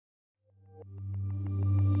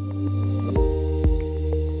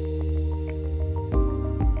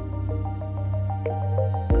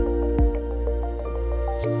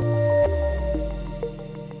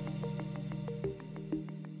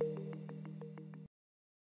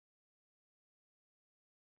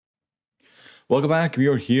Welcome back. We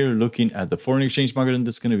are here looking at the foreign exchange market, and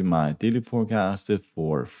this is going to be my daily forecast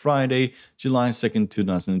for Friday, July 2nd,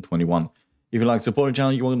 2021. If you like to support the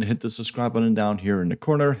channel, you're welcome to hit the subscribe button down here in the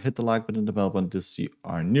corner, hit the like button and the bell button to see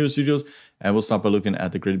our news videos, and we'll start by looking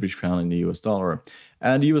at the Great British Pound and the US dollar.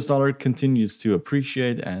 And the US dollar continues to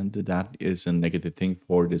appreciate, and that is a negative thing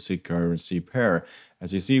for this currency pair.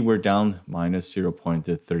 As you see, we're down minus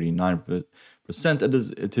 0.39%.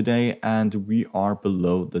 Today, and we are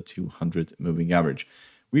below the 200 moving average.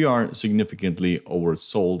 We are significantly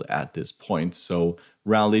oversold at this point, so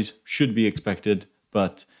rallies should be expected,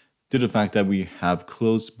 but due to the fact that we have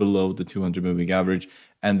closed below the 200 moving average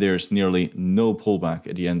and there's nearly no pullback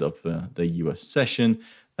at the end of the US session,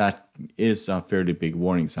 that is a fairly big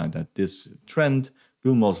warning sign that this trend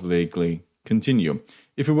will most likely continue.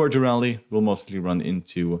 If we were to rally, we'll mostly run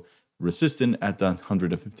into resistant at the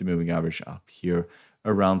 150 moving average up here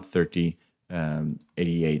around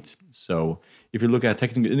 30.88. So if you look at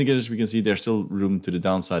technical indicators, we can see there's still room to the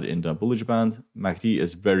downside in the bullish band. MACD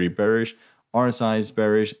is very bearish, RSI is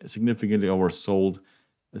bearish, significantly oversold,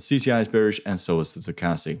 CCI is bearish, and so is the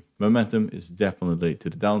stochastic. Momentum is definitely to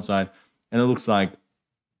the downside, and it looks like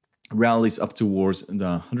rallies up towards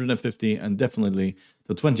the 150 and definitely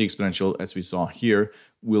the 20 exponential, as we saw here,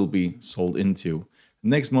 will be sold into.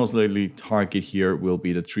 Next most likely target here will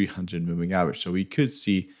be the 300 moving average. So we could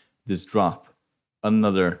see this drop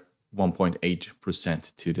another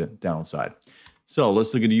 1.8% to the downside. So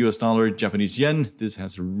let's look at the US dollar, Japanese yen. This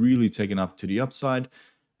has really taken up to the upside.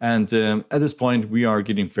 And at this point, we are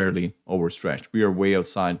getting fairly overstretched. We are way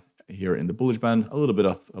outside here in the bullish band, a little bit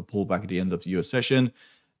of a pullback at the end of the US session.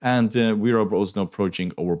 And we are also approaching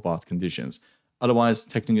overbought conditions. Otherwise,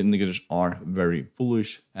 technical indicators are very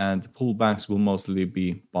bullish, and pullbacks will mostly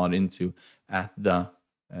be bought into at the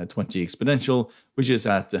 20 exponential, which is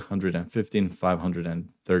at the 115,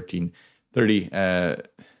 513,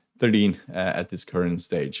 13 at this current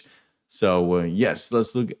stage. So yes,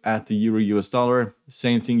 let's look at the Euro US dollar.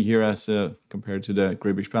 Same thing here as compared to the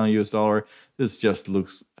Great British Pound US dollar. This just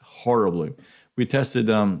looks horribly. We tested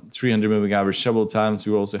 300 moving average several times.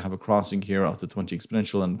 We also have a crossing here of the 20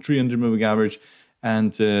 exponential and 300 moving average.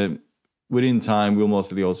 And within time, we'll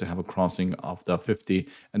mostly also have a crossing of the 50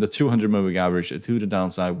 and the 200 moving average to the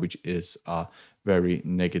downside, which is a very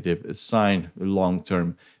negative sign long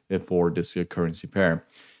term for this currency pair.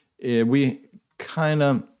 We kind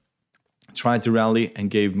of tried to rally and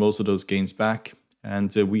gave most of those gains back.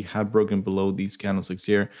 And we have broken below these candlesticks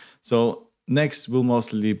here. So next will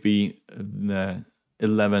mostly be the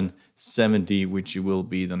 1170, which will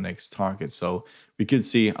be the next target. So we could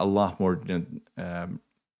see a lot more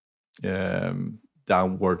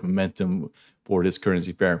downward momentum for this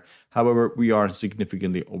currency pair. However, we are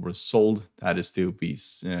significantly oversold. That is to be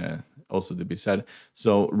also to be said.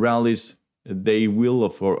 So rallies, they will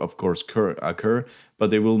of course occur, but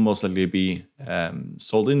they will most likely be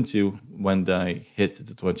sold into when they hit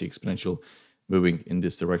the 20 exponential moving in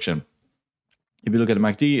this direction. If you look at the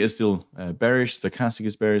MACD, it's still bearish, stochastic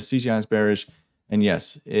is bearish, CCI is bearish, and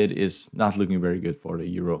yes, it is not looking very good for the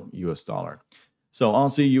Euro US dollar. So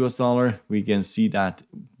Aussie US dollar, we can see that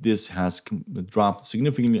this has dropped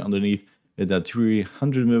significantly underneath the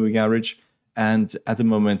 300 moving average, and at the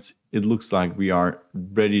moment, it looks like we are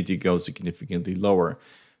ready to go significantly lower.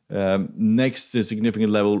 Next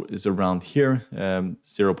significant level is around here,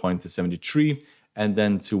 0.73, and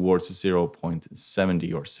then towards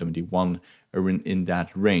 0.70 or 71 in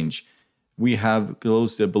that range. We have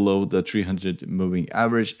closed below the 300 moving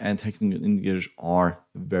average, and technical indicators are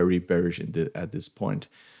very bearish at this point.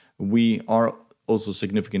 We are also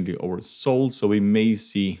significantly oversold, so we may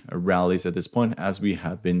see rallies at this point as we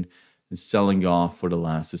have been selling off for the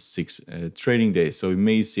last 6 trading days. So we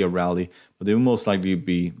may see a rally, but they will most likely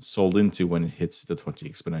be sold into when it hits the 20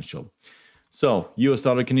 exponential. So US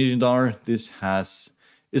dollar, Canadian dollar, this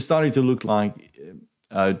is starting to look like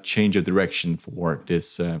a change of direction for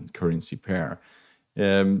this currency pair.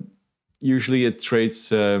 Usually it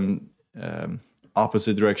trades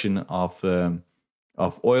opposite direction of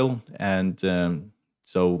oil, and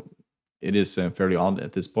so it is fairly odd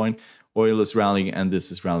at this point. Oil is rallying and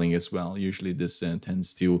this is rallying as well. Usually this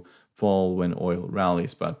tends to fall when oil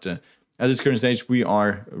rallies, but at this current stage we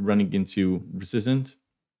are running into resistance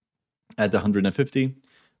at the 150.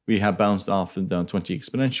 We have bounced off the 20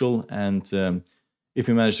 exponential, and if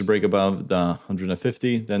we manage to break above the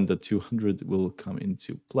 150, then the 200 will come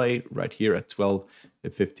into play right here at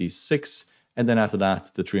 12.56, and then after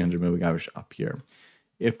that the 300 moving average up here.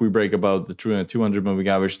 If we break above the 200 moving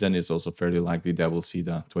average, then it's also fairly likely that we'll see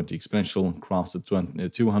the 20 exponential cross the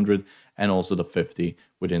 200 and also the 50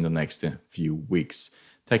 within the next few weeks.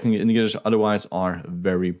 Technical indicators otherwise are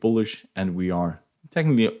very bullish, and we are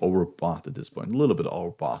technically overbought at this point, a little bit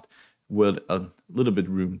overbought, with a little bit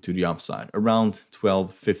room to the upside. Around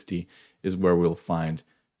 1250 is where we'll find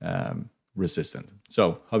resistance.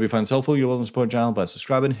 So, hope you find this helpful. You're welcome to support the channel by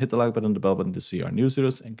subscribing, hit the like button, the bell button to see our news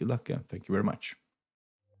videos, and good luck, and thank you very much.